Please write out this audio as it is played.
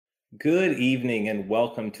Good evening and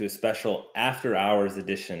welcome to a special after hours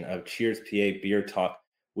edition of Cheers PA Beer Talk.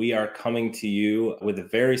 We are coming to you with a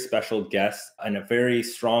very special guest and a very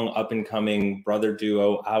strong up and coming brother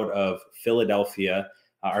duo out of Philadelphia.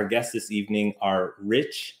 Our guests this evening are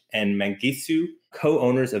Rich and Mengistu,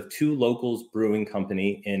 co-owners of Two Locals Brewing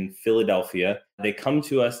Company in Philadelphia. They come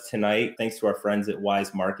to us tonight thanks to our friends at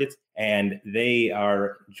Wise Markets, and they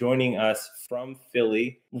are joining us from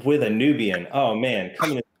Philly with a Nubian. Oh man,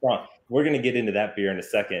 coming in strong. We're going to get into that beer in a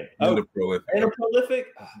second. And the Prolific. And a Prolific?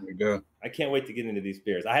 There we go. I can't wait to get into these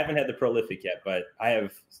beers. I haven't had the Prolific yet, but I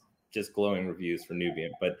have just glowing reviews for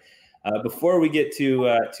Nubian. But before we get to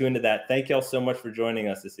into that, thank y'all so much for joining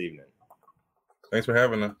us this evening. Thanks for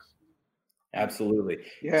having us. Absolutely.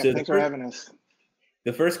 Yeah, thanks for having us.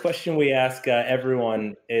 The first question we ask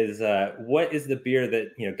everyone is, what is the beer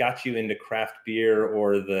that got you into craft beer,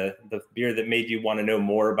 or the beer that made you want to know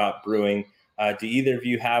more about brewing? Do either of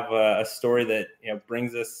you have a story that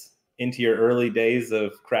brings us into your early days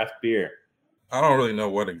of craft beer? I don't really know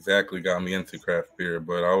what exactly got me into craft beer,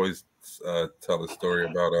 but I always tell the story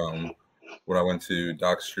about when I went to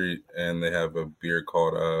Dock Street and they have a beer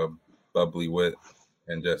called Bubbly Wit,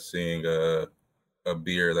 and just seeing a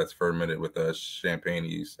beer that's fermented with champagne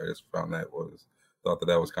yeast. I just thought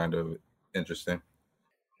that was kind of interesting.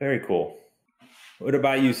 Very cool. What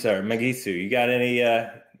about you, sir? Mengistu, you got any?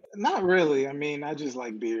 Not really. I mean, I just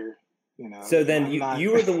like beer. So then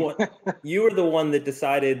you were the one. You were the one that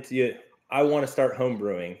decided I want to start home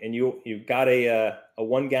brewing, and you got a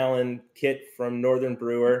 1 gallon kit from Northern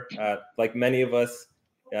Brewer, like many of us,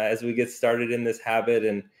 as we get started in this habit.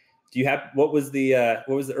 And what was the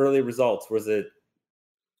early results? Was it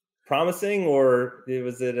promising, or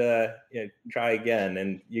was it try again?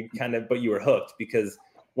 And but you were hooked, because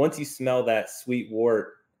once you smell that sweet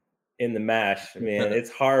wort in the mash, man, it's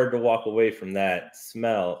hard to walk away from that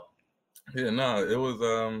smell. Yeah, no, it was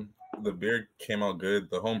the beer came out good.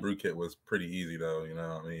 The homebrew kit was pretty easy though,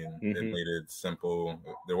 It made it simple.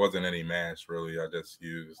 There wasn't any mash really. I just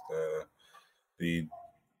used the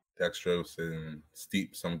dextrose and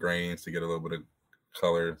steeped some grains to get a little bit of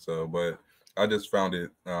color. But I just found it,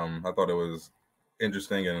 I thought it was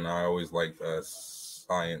interesting, and I always liked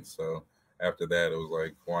science. So after that, it was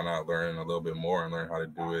like, why not learn a little bit more and learn how to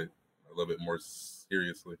do it a little bit more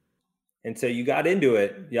seriously. And so you got into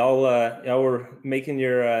it. Y'all were making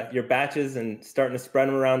your batches and starting to spread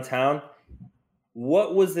them around town.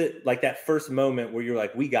 What was it like, that first moment where you're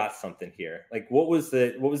like, we got something here? Like, what was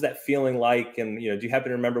that feeling like? And do you happen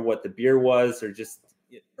to remember what the beer was, or just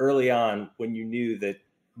early on when you knew that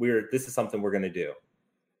this is something we're going to do?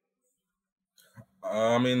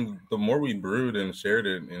 I mean, the more we brewed and shared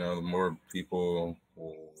it, the more people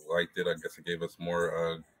liked it. I guess it gave us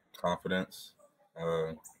more confidence.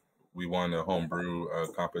 We won a homebrew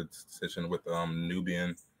competition with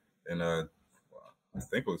Nubian in I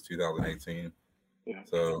think it was 2018. Yeah.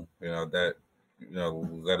 So that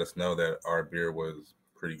let us know that our beer was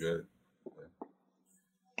pretty good.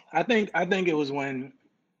 I think it was when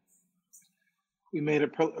we made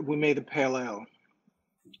the pale ale,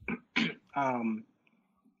 and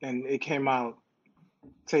it came out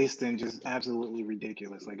tasting just absolutely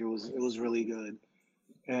ridiculous. Like, it was really good,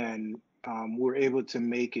 and we're able to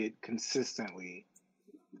make it consistently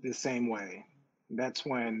the same way. That's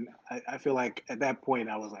when I feel like at that point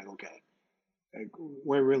I was like, okay, like,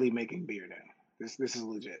 we're really making beer now. This is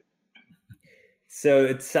legit. So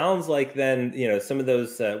it sounds like then, some of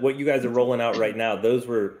those, what you guys are rolling out right now, those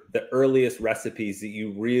were the earliest recipes that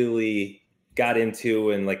you really got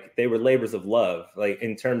into, and like they were labors of love, like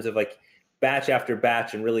in terms of like batch after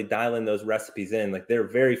batch and really dialing those recipes in. Like, they're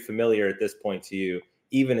very familiar at this point to you,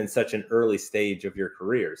 even in such an early stage of your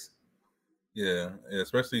careers. Yeah,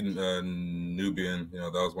 especially Nubian.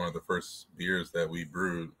 That was one of the first beers that we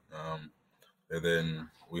brewed. And then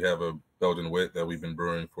we have a Belgian wit that we've been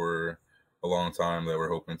brewing for a long time that we're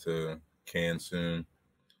hoping to can soon.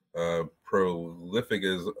 Prolific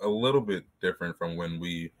is a little bit different from when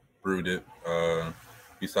we brewed it.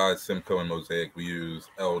 Besides Simcoe and Mosaic, we use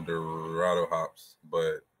El Dorado hops,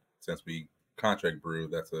 but since we contract brew,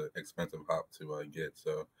 that's an expensive hop to get,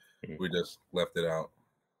 so we just left it out.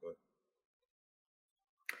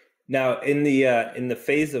 Now, in the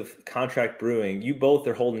phase of contract brewing, you both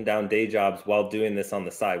are holding down day jobs while doing this on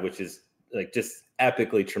the side, which is like just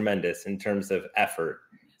epically tremendous in terms of effort.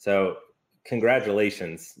 So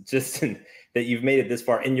congratulations, just that you've made it this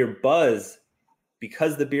far. And your buzz,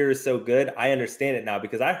 because the beer is so good, I understand it now,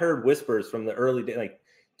 because I heard whispers from the early day, like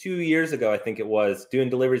 2 years ago, I think it was, doing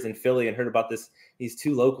deliveries in Philly, and heard about these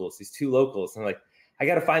two locals. And I'm like, I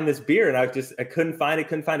got to find this beer. And I couldn't find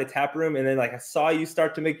a tap room. And then like I saw you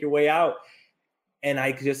start to make your way out. And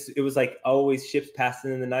it was like always ships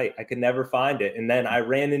passing in the night. I could never find it. And then I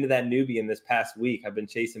ran into that Nubian this past week. I've been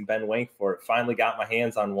chasing Ben Wank for it. Finally got my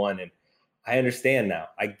hands on one. And I understand now.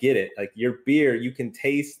 I get it. Like your beer, you can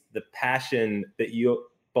taste the passion that you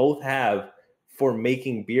both have for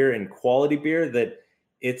making beer and quality beer, that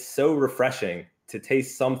it's so refreshing to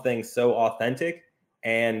taste something so authentic.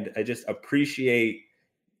 And I just appreciate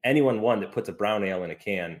anyone, one, that puts a brown ale in a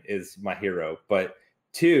can is my hero. But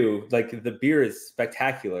two, like the beer is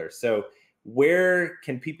spectacular. So where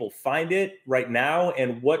can people find it right now?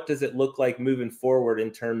 And what does it look like moving forward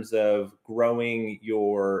in terms of growing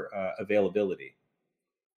your availability?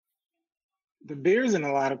 The beer's in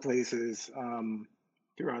a lot of places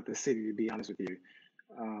throughout the city, to be honest with you.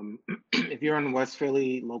 If you're in West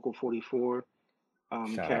Philly, Local 44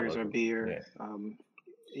 carries our beer.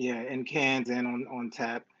 Yeah. In cans and on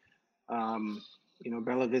tap.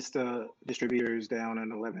 Bella Vista Distributors down on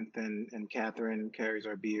 11th and Catherine carries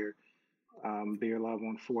our beer. Beer Love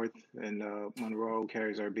on 4th and Monroe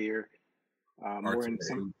carries our beer. We're in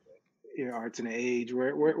some Arts and Age.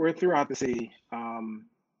 We're throughout the city. I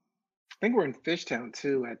think we're in Fishtown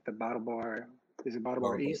too at the Bottle Bar. Is it Bottle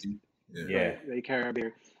Bar East? Yeah. Right, they carry our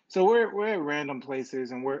beer. So we're at random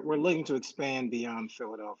places, and we're looking to expand beyond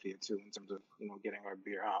Philadelphia too, in terms of getting our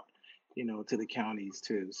beer out, to the counties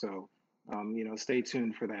too. So stay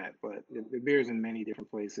tuned for that. But the beer's in many different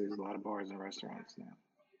places, a lot of bars and restaurants now.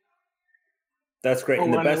 That's great. Oh,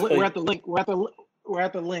 and we're at the link. We're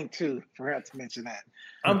at the link too. Forgot to mention that.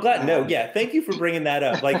 I'm glad. Yeah. Thank you for bringing that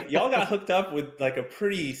up. Like y'all got hooked up with like a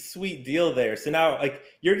pretty sweet deal there. So now like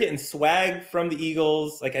you're getting swag from the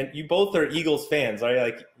Eagles. Like you both are Eagles fans, right?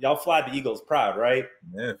 Like y'all fly the Eagles proud, right?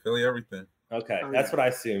 Yeah, Philly everything. Okay, that's what I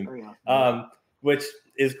assumed. Which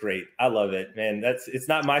is great. I love it, man. It's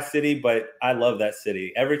not my city, but I love that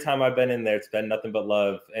city. Every time I've been in there, it's been nothing but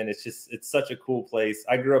love, and it's such a cool place.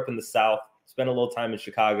 I grew up in the South. Spent a little time in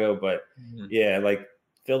Chicago, but yeah, like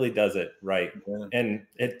Philly does it right. Yeah. And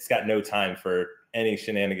it's got no time for any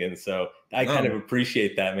shenanigans. So I kind of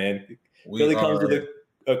appreciate that, man. Philly comes with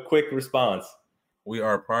a quick response. We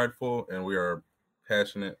are prideful and we are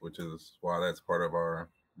passionate, which is why that's part of our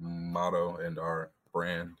motto and our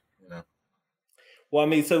brand, Well, I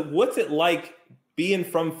mean, so what's it like being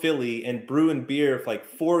from Philly and brewing beer like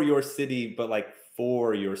for your city, but like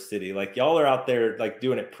for your city? Like y'all are out there like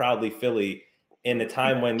doing it proudly Philly in a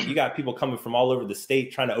time when you got people coming from all over the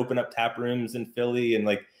state trying to open up tap rooms in Philly, and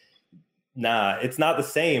like, nah, it's not the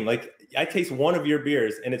same. Like I taste one of your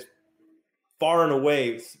beers and it's far and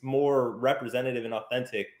away more representative and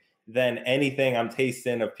authentic than anything I'm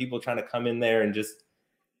tasting of people trying to come in there and just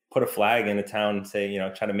put a flag in a town and say,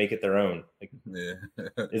 try to make it their own. Like, yeah.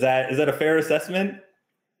 Is that a fair assessment?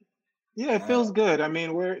 Yeah, it feels good. I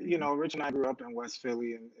mean, Rich and I grew up in West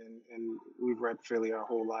Philly and we've repped Philly our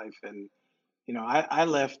whole life. And, I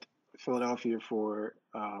left Philadelphia for,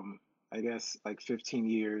 I guess like 15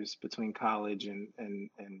 years between college and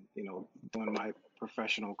doing my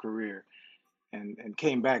professional career and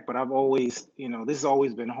came back. But I've always, this has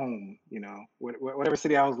always been home, whatever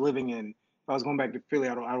city I was living in. If I was going back to Philly,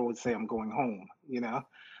 I would say I'm going home,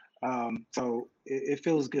 So it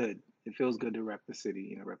feels good. It feels good to rep the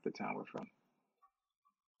city, rep the town we're from.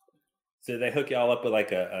 So they hook y'all up with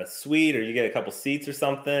like a suite, or you get a couple seats or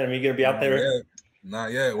something? Are you going to be out there?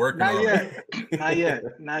 Not yet. Working on it.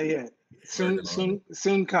 Not yet.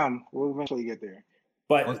 Soon come. We'll eventually get there.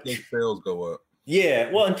 But once those sales go up.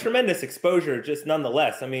 Yeah, well, and tremendous exposure, just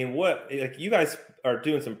nonetheless. I mean, you guys are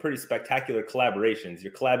doing some pretty spectacular collaborations.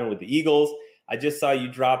 You're collabing with the Eagles. I just saw you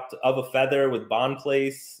dropped Of a Feather with Bond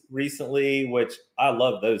Place recently, which I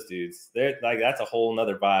love those dudes. They're like, that's a whole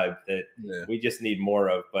nother vibe that we just need more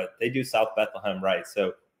of, but they do South Bethlehem right.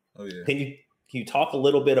 So can you talk a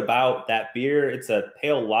little bit about that beer? It's a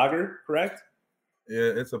pale lager, correct?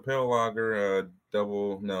 Yeah, it's a pale lager,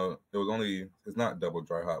 it's not double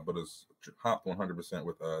dry hop, but it's hopped 100%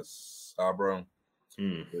 with Sabro,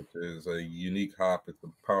 which is a unique hop. It's a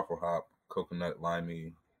powerful hop, coconut,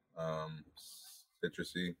 limey,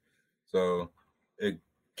 citrusy. So it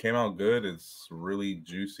came out good. It's really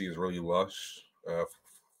juicy. It's really lush,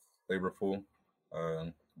 flavorful.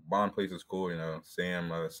 Bond Place is cool.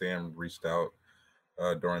 Sam reached out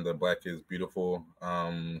during the Black is Beautiful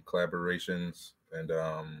collaborations, and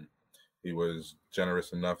he was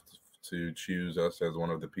generous enough to choose us as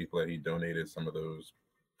one of the people that he donated some of those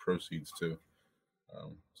proceeds to.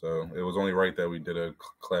 So it was only right that we did a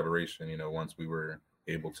collaboration, once we were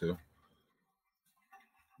able to.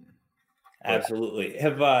 But Absolutely.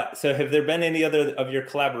 Have there been any other of your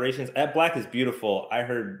collaborations? At Black is Beautiful, I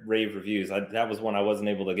heard rave reviews. That was one I wasn't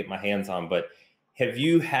able to get my hands on, but have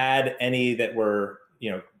you had any that were,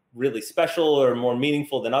 really special or more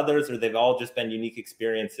meaningful than others, or they've all just been unique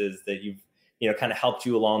experiences that you've, kind of helped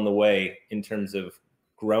you along the way in terms of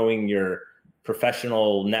growing your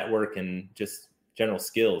professional network and just general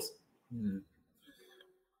skills?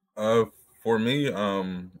 For me,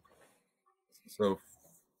 so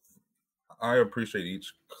I appreciate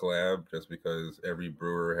each collab just because every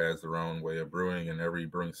brewer has their own way of brewing, and every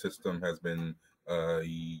brewing system has been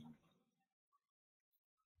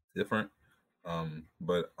different.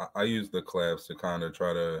 But I use the collabs to kind of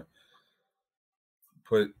try to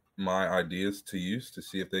put my ideas to use to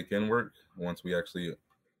see if they can work once we actually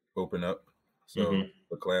open up. So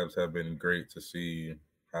the collabs have been great to see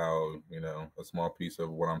how, a small piece of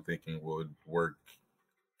what I'm thinking would work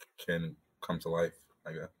can come to life,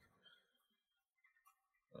 I guess.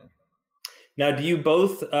 Now, do you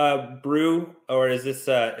both brew, or is this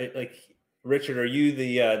like Richard? Are you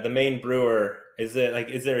the main brewer? Is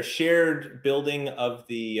there a shared building of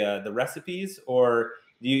the recipes, or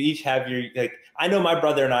do you each have your like? I know my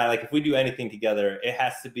brother and I, like, if we do anything together, it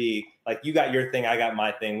has to be like you got your thing, I got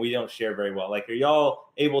my thing. We don't share very well. Like, are y'all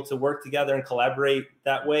able to work together and collaborate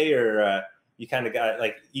that way, or you kind of got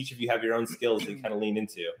like each of you have your own skills that you kind of lean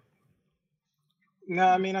into? No,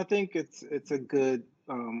 I mean, I think it's a good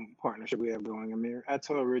partnership we have going. I mean, I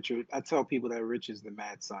tell people that Rich is the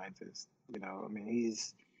mad scientist. I mean,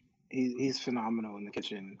 he's phenomenal in the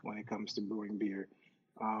kitchen when it comes to brewing beer.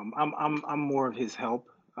 I'm more of his help.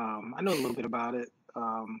 I know a little bit about it,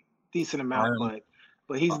 decent amount,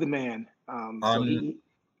 but he's the man. I'm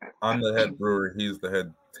the head brewer. He's the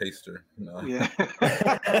head taster. Yeah.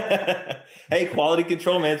 Hey, quality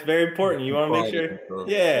control, man. It's very important. You want to make sure. Control.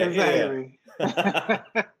 Yeah, exactly.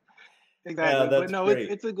 Yeah. Exactly. But no,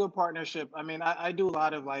 it's a good partnership. I mean, I do a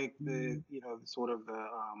lot of like the, sort of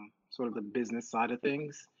the business side of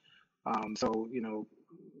things. So,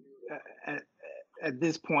 at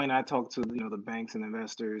this point, I talk to, the banks and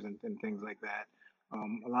investors and things like that.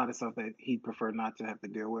 A lot of stuff that he'd prefer not to have to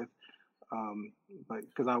deal with. But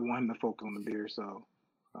because I want him to focus on the beer. So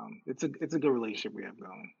it's a good relationship we have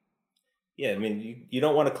going. Yeah, I mean, you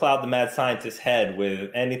don't want to cloud the mad scientist's head with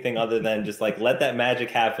anything other than just like, let that magic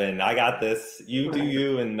happen. I got this. You do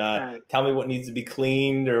you, and tell me what needs to be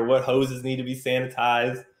cleaned or what hoses need to be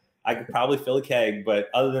sanitized. I could probably fill a keg, but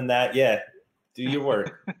other than that, yeah, do your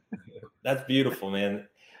work. That's beautiful, man.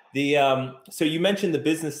 So you mentioned the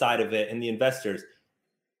business side of it and the investors.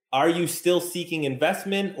 Are you still seeking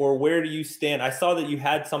investment, or where do you stand? I saw that you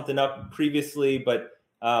had something up previously, but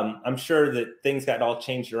I'm sure that things got all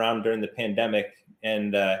changed around during the pandemic.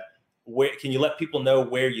 And can you let people know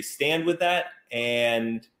where you stand with that,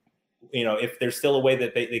 and if there's still a way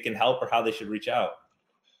that they can help, or how they should reach out?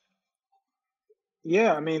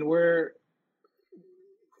 Yeah, I mean, we're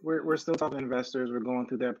still talking to investors. We're going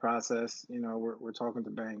through that process. We're talking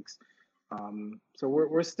to banks. So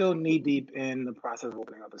we're still knee deep in the process of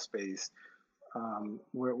opening up a space.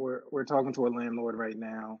 We're talking to a landlord right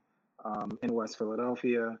now in West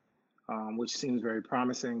Philadelphia, which seems very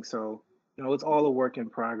promising. So it's all a work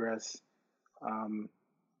in progress.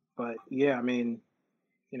 But yeah, I mean,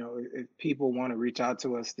 if people want to reach out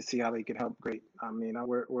to us to see how they can help, great. I mean,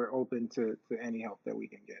 we're open to any help that we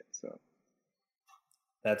can get. So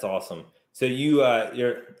that's awesome. So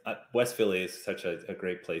West Philly is such a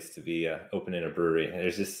great place to be opening a brewery. And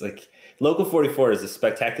there's just like Local 44 is a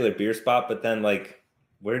spectacular beer spot, but then like,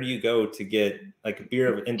 where do you go to get like a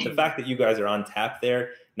beer? And the fact that you guys are on tap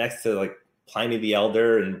there next to like Pliny the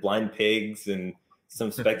Elder and Blind Pigs and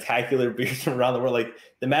some spectacular beers from around the world, like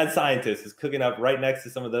the Mad Scientist is cooking up right next to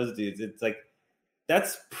some of those dudes. It's like,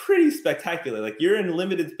 that's pretty spectacular. Like, you're in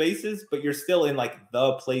limited spaces, but you're still in like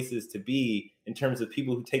the places to be in terms of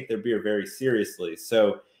people who take their beer very seriously.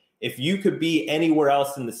 So if you could be anywhere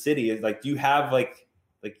else in the city, like, do you have like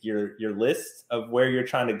your list of where you're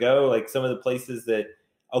trying to go? Like some of the places that,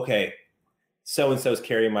 okay, so-and-so's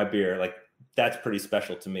carrying my beer, like that's pretty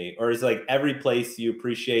special to me? Or is like every place you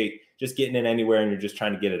appreciate just getting in anywhere and you're just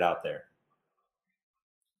trying to get it out there?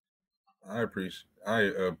 I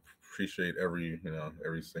appreciate every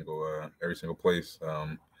single place.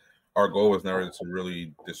 Our goal was never to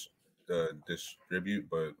really distribute,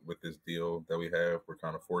 but with this deal that we have, we're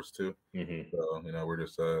kind of forced to. So we're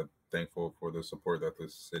just thankful for the support that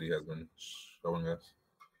this city has been showing us.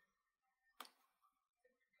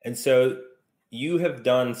 And so you have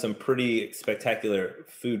done some pretty spectacular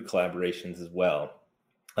food collaborations as well.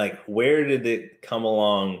 Like, where did it come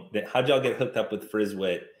along? How'd y'all get hooked up with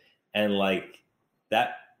Frizzwit? And like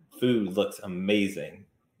food looks amazing.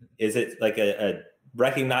 Is it like a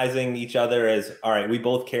recognizing each other as, all right, we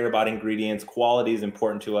both care about ingredients, quality is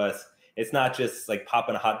important to us. It's not just like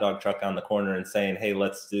popping a hot dog truck on the corner and saying, hey,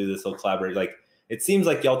 let's do this, we'll collaborate. Like, it seems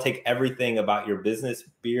like y'all take everything about your business,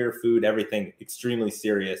 beer, food, everything extremely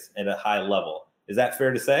serious at a high level. Is that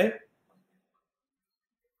fair to say?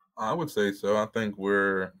 I would say so. I think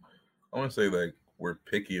I want to say like we're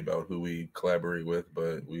picky about who we collaborate with,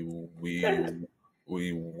 but we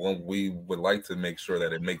would like to make sure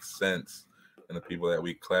that it makes sense and the people that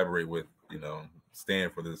we collaborate with,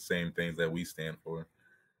 stand for the same things that we stand for.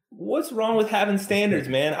 What's wrong with having standards,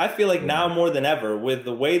 man? I feel like now more than ever, with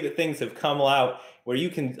the way that things have come out, where you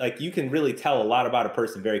can really tell a lot about a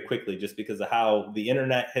person very quickly just because of how the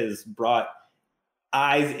internet has brought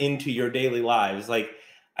eyes into your daily lives. Like,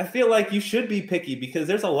 I feel like you should be picky because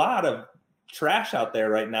there's a lot of trash out there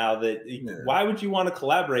right now that why would you want to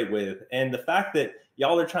collaborate with? And the fact that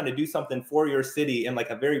y'all are trying to do something for your city in like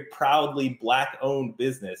a very proudly Black owned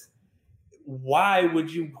business, why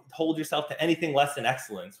would you hold yourself to anything less than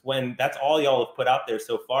excellence when that's all y'all have put out there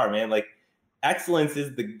so far, man? Like, excellence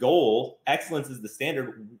is the goal. Excellence is the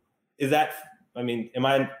standard. Am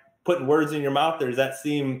I putting words in your mouth, or does that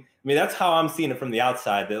seem, that's how I'm seeing it from the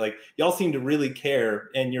outside, that like y'all seem to really care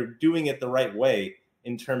and you're doing it the right way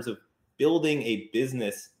in terms of building a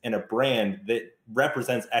business and a brand that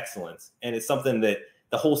represents excellence. And it's something that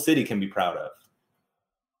the whole city can be proud of.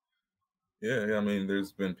 Yeah.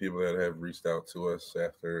 There's been people that have reached out to us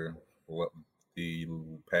after the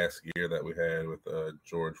past year that we had with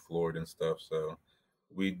George Floyd and stuff. So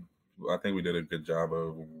I think we did a good job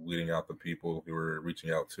of weeding out the people who were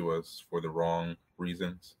reaching out to us for the wrong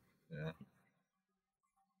reasons.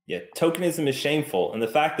 Yeah. Tokenism is shameful. And the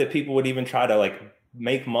fact that people would even try to like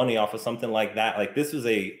make money off of something like that, like this was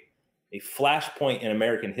a flashpoint in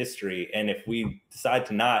American history. And if we decide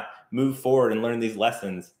to not move forward and learn these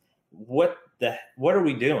lessons, what are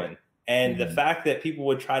we doing? And the fact that people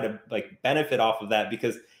would try to like benefit off of that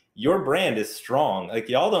because your brand is strong. Like,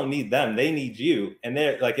 y'all don't need them, they need you. And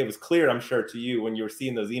they're like, it was clear, I'm sure, to you when you were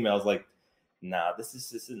seeing those emails, like, nah, this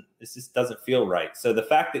just doesn't feel right. So the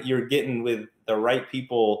fact that you're getting with the right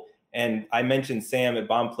people, and I mentioned Sam at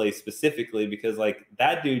Bomb Place specifically because like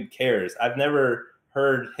that dude cares. I've never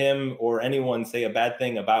heard him or anyone say a bad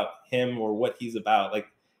thing about him or what he's about. Like,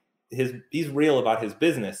 he's real about his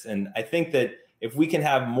business. And I think that if we can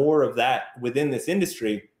have more of that within this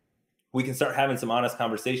industry, we can start having some honest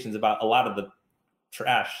conversations about a lot of the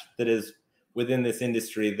trash that is within this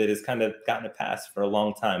industry that has kind of gotten a pass for a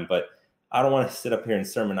long time. But I don't want to sit up here and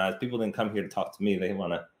sermonize. People didn't come here to talk to me. They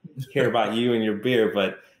want to hear about you and your beer.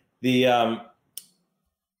 But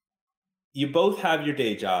you both have your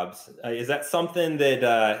day jobs. Is that something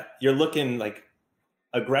that you're looking like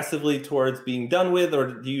aggressively towards being done with, or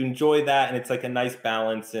do you enjoy that and it's like a nice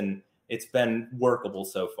balance and it's been workable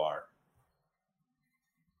so far?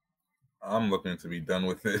 I'm looking to be done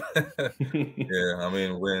with it. Yeah,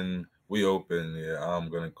 when we open, I'm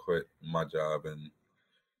going to quit my job and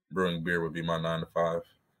brewing beer would be my 9 to 5.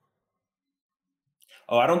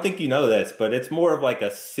 Oh, I don't think you know this, but it's more of like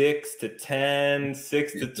a 6 to 10,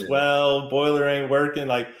 6 to 12, boiler ain't working.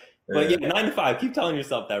 Like, but yeah, 9 to 5. Keep telling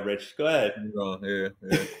yourself that, Rich. Go ahead. Yeah.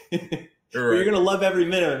 You're going to love every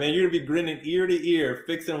minute, man. You're going to be grinning ear to ear,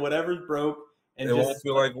 fixing whatever's broke. And it won't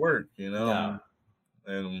feel like work, No.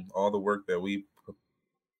 And all the work that we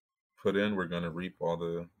put in, we're going to reap all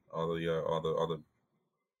the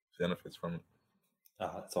benefits from it.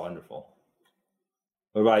 Oh, that's wonderful.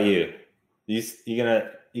 What about you?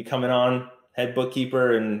 You coming on head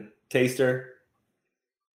bookkeeper and taster?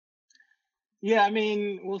 Yeah,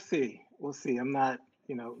 we'll see. I'm not,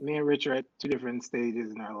 me and Rich are at 2 different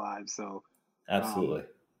stages in our lives. So absolutely.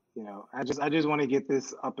 I just want to get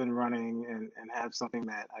this up and running and have something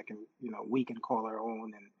that I can, we can call our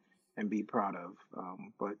own and be proud of.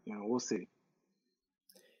 But we'll see.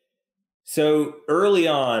 So early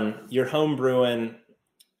on, you're home brewing,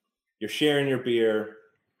 you're sharing your beer,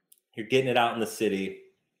 you're getting it out in the city,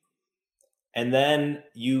 and then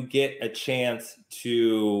you get a chance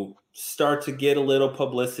to start to get a little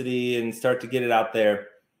publicity and start to get it out there.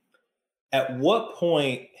 At what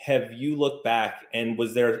point have you looked back and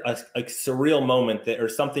was there a surreal moment that, or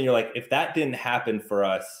something you're like, if that didn't happen for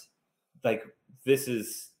us, like this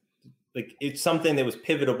is like, it's something that was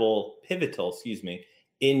pivotal,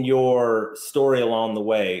 in your story along the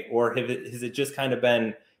way? Or has it just kind of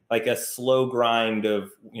been like a slow grind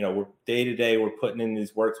of, we're day to day, we're putting in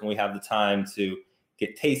these works when we have the time to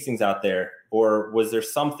get tastings out there? Or was there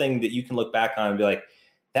something that you can look back on and be like,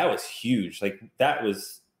 that was huge. Like that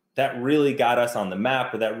really got us on the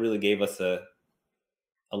map, or that really gave us a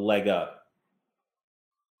a leg up?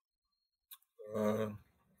 I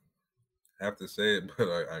have to say it, but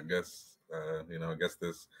I guess I guess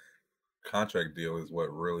this contract deal is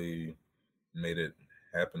what really made it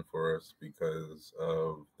happen for us because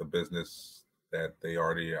of the business that they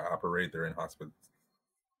already operate. They're in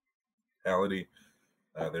hospitality.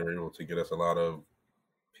 They were able to get us a lot of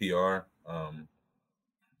PR.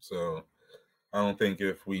 So I don't think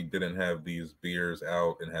if we didn't have these beers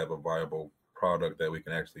out and have a viable product that we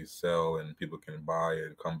can actually sell and people can buy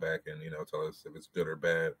and come back and tell us if it's good or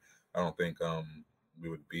bad, I don't think we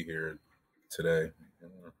would be here today.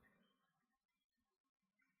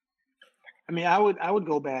 I mean, I would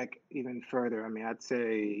go back even further. I mean, I'd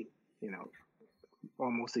say,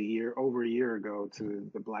 almost over a year ago to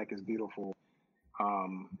the Black is Beautiful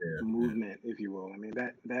movement, if you will. I mean,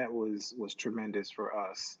 that was tremendous for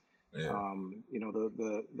us. Yeah.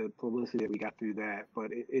 The publicity that we got through that,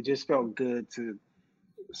 but it just felt good to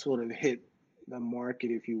sort of hit the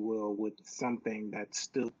market, if you will, with something that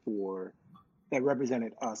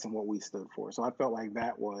represented us and what we stood for. So I felt like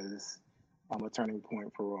that was a turning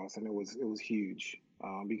point for us, and it was huge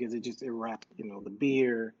because it wrapped the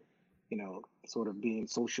beer, sort of being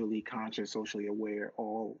socially conscious, socially aware,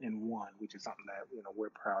 all in one, which is something that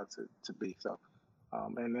we're proud to be. So,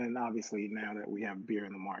 and then obviously now that we have beer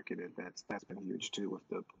in the market, that's been huge too with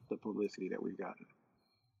the publicity that we've gotten.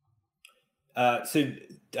 So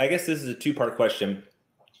I guess this is a two-part question.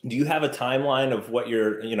 Do you have a timeline of what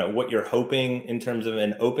you're hoping in terms of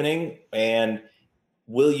an opening, and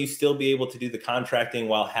will you still be able to do the contracting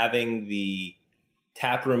while having the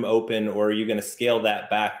tap room open, or are you going to scale that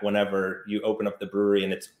back whenever you open up the brewery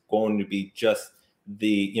and it's going to be just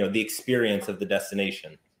the experience of the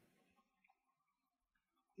destination?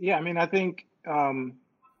 Yeah, I mean, I think I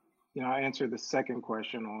answered the second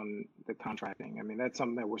question on the contracting. I mean, that's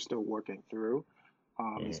something that we're still working through.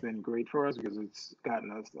 It's been great for us because it's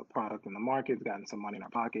gotten us a product in the market, it's gotten some money in our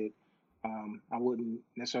pocket. I wouldn't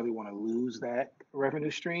necessarily want to lose that revenue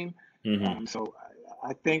stream. So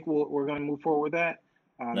I think we're going to move forward with that.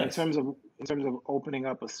 Nice. In terms of opening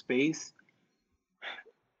up a space,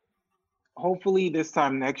 hopefully this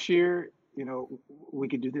time next year, we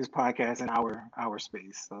could do this podcast in our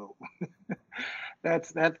space. So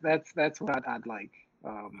that's what I'd like.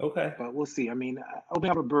 Okay. But we'll see. I mean,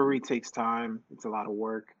 opening up a brewery takes time. It's a lot of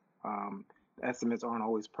work. The estimates aren't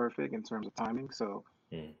always perfect in terms of timing. So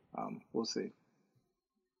we'll see.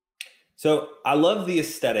 So I love the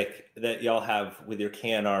aesthetic that y'all have with your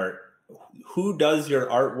can art. Who does your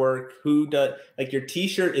artwork? Your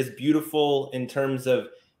t-shirt is beautiful in terms of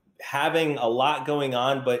having a lot going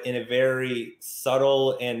on, but in a very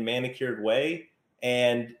subtle and manicured way.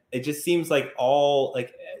 And it just seems like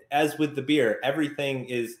as with the beer, everything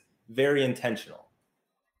is very intentional.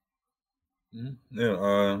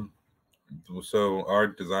 Yeah. So our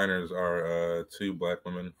designers are two Black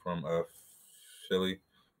women from Philly.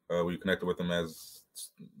 We connected with them as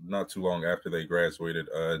not too long after they graduated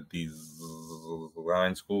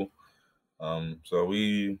design school. So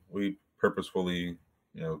we purposefully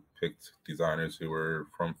picked designers who were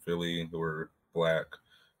from Philly, who were Black.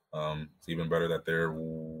 It's even better that they're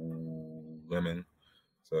women.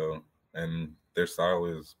 So, and their style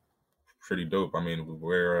is pretty dope. I mean,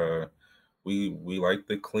 we like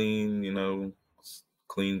the clean,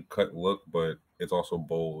 clean cut look, but it's also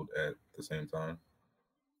bold at the same time.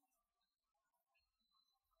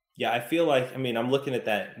 Yeah, I feel like, I'm looking at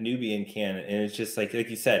that Nubian can, and it's just like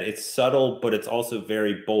you said, it's subtle, but it's also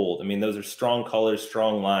very bold. I mean, those are strong colors,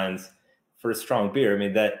 strong lines for a strong beer. I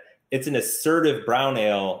mean, that it's an assertive brown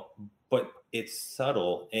ale, but it's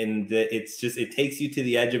subtle, and it takes you to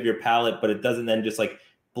the edge of your palate, but it doesn't then just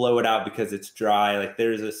blow it out because it's dry. Like,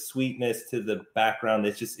 there's a sweetness to the background.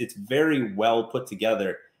 It's very well put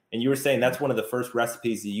together. And you were saying that's one of the first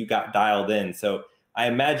recipes that you got dialed in. So I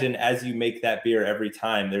imagine as you make that beer every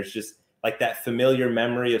time, there's just that familiar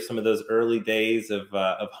memory of some of those early days of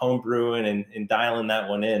home brewing and dialing that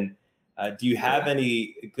one in. Do you have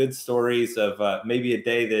any good stories of maybe a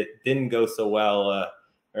day that didn't go so well,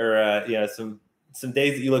 or some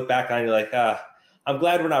days that you look back on and you're like, I'm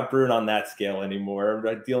glad we're not brewing on that scale anymore. I'm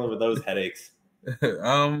not dealing with those headaches.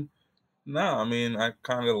 No, I mean, I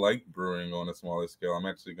kind of like brewing on a smaller scale. I'm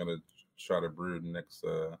actually gonna try to brew next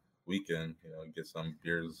weekend. Get some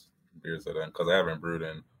beers because I haven't brewed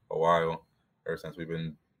in a while, ever since we've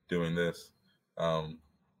been doing this.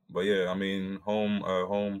 But yeah, I mean,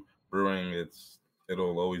 home brewing,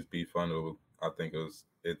 it'll always be fun. I think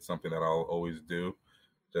it's something that I'll always do,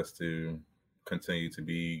 just to continue to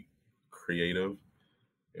be creative.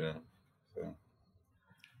 So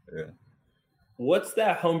yeah. What's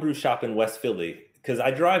that homebrew shop in West Philly because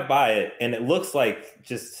I drive by it and it looks like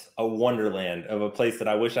just a wonderland of a place that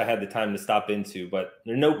I wish I had the time to stop into, but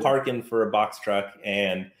there's no parking for a box truck,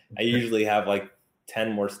 and I usually have like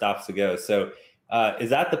 10 more stops to go. So is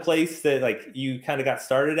that the place that like you kind of got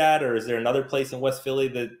started at, or is there another place in West Philly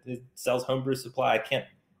that sells homebrew supply? I can't.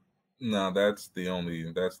 No, that's the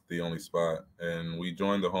only spot. And we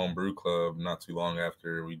joined the homebrew club not too long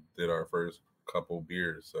after we did our first couple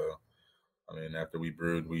beers. So, I mean, after we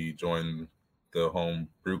brewed, we joined the home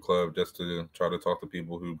brew club just to try to talk to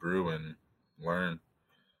people who brew and learn.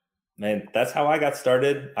 Man, that's how I got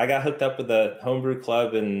started. I got hooked up with a homebrew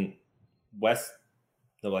club in west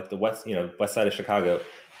side of Chicago,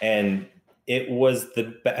 and it was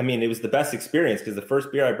it was the best experience because the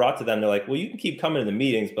first beer I brought to them, they're like, well, you can keep coming to the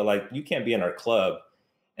meetings, but like you can't be in our club.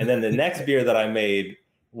 And then the next beer that I made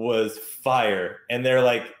was fire, and they're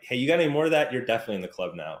like, hey, you got any more of that? You're definitely in the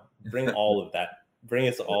club now. Bring all of that. Bring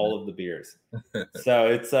us all of the beers. So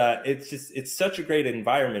it's such a great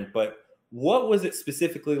environment. But what was it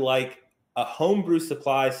specifically like a homebrew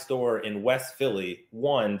supply store in West Philly?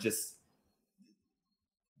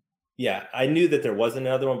 Yeah, I knew that there was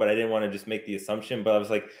another one, but I didn't want to just make the assumption. But I was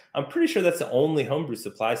like, I'm pretty sure that's the only homebrew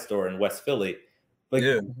supply store in West Philly. Like,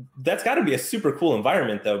 yeah. That's got to be a super cool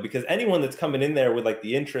environment, though, because anyone that's coming in there with like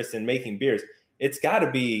the interest in making beers, it's got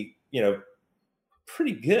to be,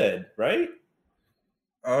 pretty good, right?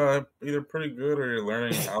 Either pretty good, or you're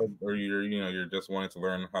learning how, or you're just wanting to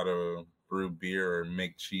learn how to brew beer or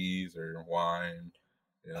make cheese or wine.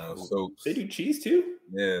 Soaps. They do cheese too?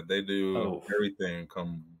 Yeah, they do everything.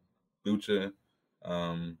 Kombucha.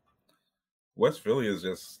 West Philly is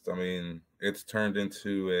just, it's turned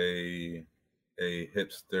into a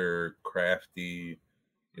hipster, crafty,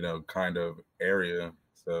 kind of area.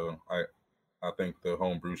 So I think the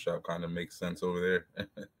home brew shop kind of makes sense over there.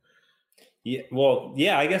 Yeah, well,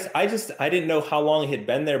 yeah, I guess I didn't know how long it had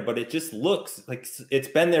been there, but it just looks like it's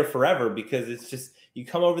been there forever, because it's just, you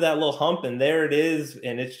come over that little hump and there it is,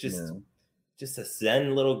 and it's just a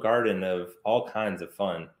zen little garden of all kinds of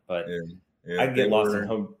fun. But I get lost in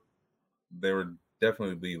home. They were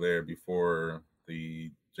definitely there before the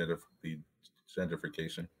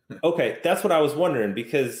gentrification. Okay, that's what I was wondering,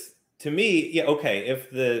 because to me, if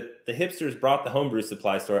the hipsters brought the homebrew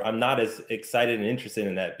supply store, I'm not as excited and interested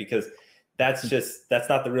in that, because that's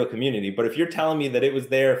not the real community. But if you're telling me that it was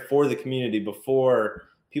there for the community before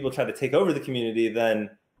people tried to take over the community, then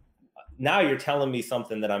now you're telling me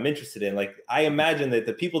something that I'm interested in. Like, I imagine that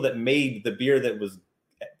the people that made the beer that was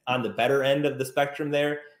on the better end of the spectrum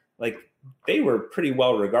there, like, they were pretty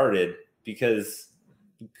well regarded, because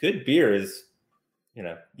good beer is,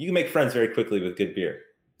 you can make friends very quickly with good beer.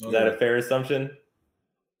 Is that a fair assumption?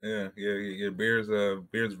 Yeah. Beer's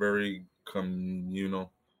very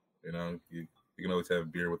communal. You can always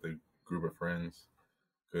have beer with a group of friends.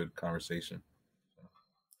 Good conversation.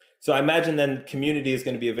 So I imagine then community is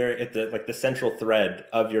going to be the central thread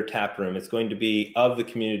of your tap room. It's going to be of the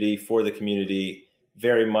community, for the community,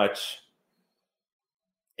 very much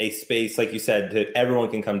a space, like you said, that everyone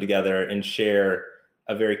can come together and share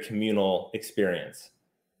a very communal experience.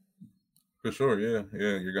 For sure, yeah.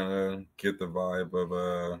 You're gonna get the vibe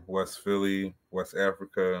of West Philly, West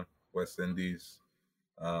Africa, West Indies,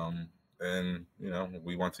 and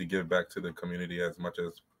we want to give back to the community as much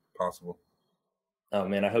as possible. Oh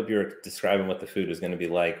man, I hope you're describing what the food is going to be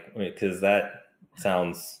like, because that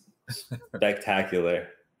sounds spectacular.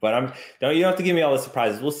 But you don't have to give me all the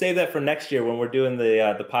surprises. We'll save that for next year when we're doing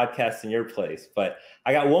the podcast in your place. But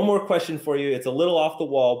I got one more question for you. It's a little off the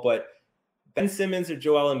wall, but Ben Simmons or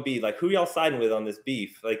Joel Embiid, like, who y'all siding with on this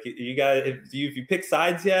beef? Like, you guys, if you pick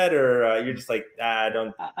sides yet, or you're just like, I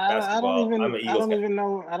don't even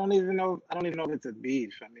know if it's a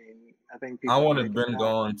beef. I think I wanted Ben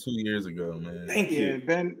gone 2 years ago, man. Thank you.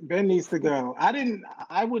 Ben needs to go.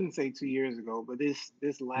 I wouldn't say 2 years ago, but this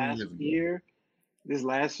last year,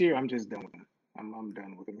 I'm just done with him. I'm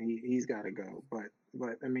done with him. He's got to go. But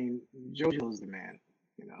JoJo's the man,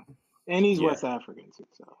 and he's West African too.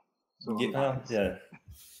 So yeah.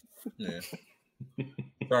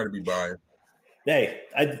 Sorry to be biased. Hey,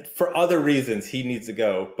 for other reasons, he needs to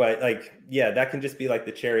go. But that can just be like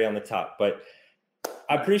the cherry on the top. But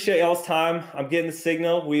I appreciate y'all's time. I'm getting the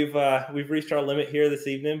signal. We've reached our limit here this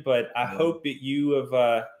evening, but I hope that you've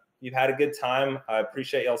had a good time. I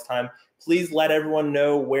appreciate y'all's time. Please let everyone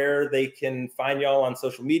know where they can find y'all on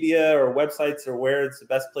social media or websites, or where it's the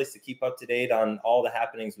best place to keep up to date on all the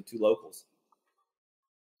happenings with Two Locals.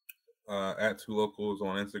 At Two Locals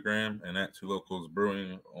on Instagram, and at Two Locals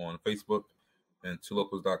Brewing on Facebook, and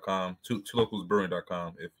twolocals.com,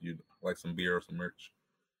 twolocalsbrewing.com if you'd like some beer or some merch.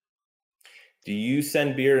 Do you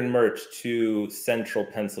send beer and merch to Central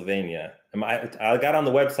Pennsylvania? I got on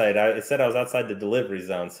the website. It said I was outside the delivery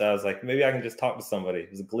zone. So I was like, maybe I can just talk to somebody.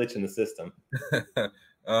 It was a glitch in the system.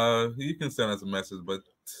 You can send us a message, but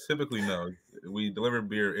typically no. We deliver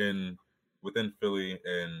beer within Philly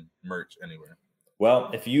and merch anywhere.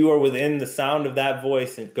 Well, if you are within the sound of that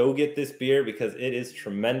voice, and go get this beer because it is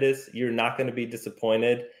tremendous. You're not going to be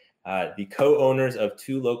disappointed. The co-owners of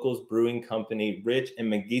Two Locals Brewing Company, Rich and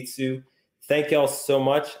Mangitsu, thank y'all so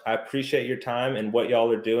much. I appreciate your time and what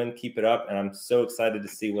y'all are doing. Keep it up. And I'm so excited to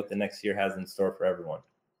see what the next year has in store for everyone.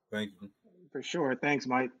 Thank you. For sure. Thanks,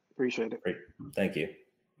 Mike. Appreciate it. Great. Thank you.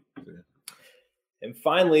 Yeah. And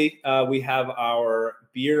finally, we have our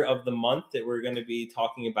beer of the month that we're going to be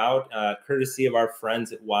talking about, courtesy of our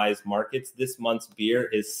friends at Wise Markets. This month's beer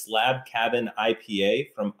is Slab Cabin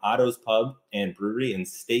IPA from Otto's Pub and Brewery in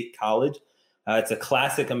State College. It's a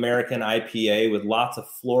classic American IPA with lots of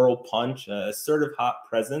floral punch, assertive hop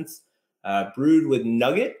presence, brewed with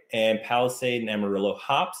Nugget and Palisade and Amarillo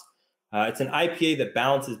hops. It's an IPA that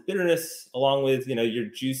balances bitterness along with, your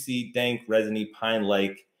juicy, dank, resiny,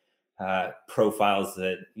 pine-like profiles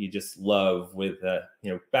that you just love with,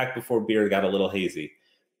 back before beer got a little hazy.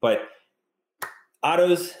 But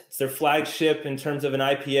Otto's, it's their flagship in terms of an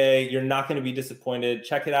IPA. You're not going to be disappointed.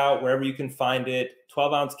 Check it out wherever you can find it.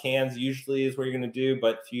 12-ounce cans usually is where you're going to do,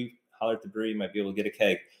 but if you holler at the brewery, you might be able to get a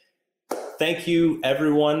keg. Thank you,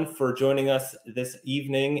 everyone, for joining us this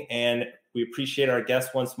evening, and we appreciate our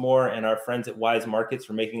guests once more and our friends at Wise Markets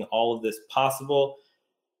for making all of this possible.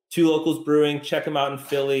 Two Locals Brewing, check them out in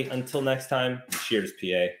Philly. Until next time, cheers,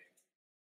 PA.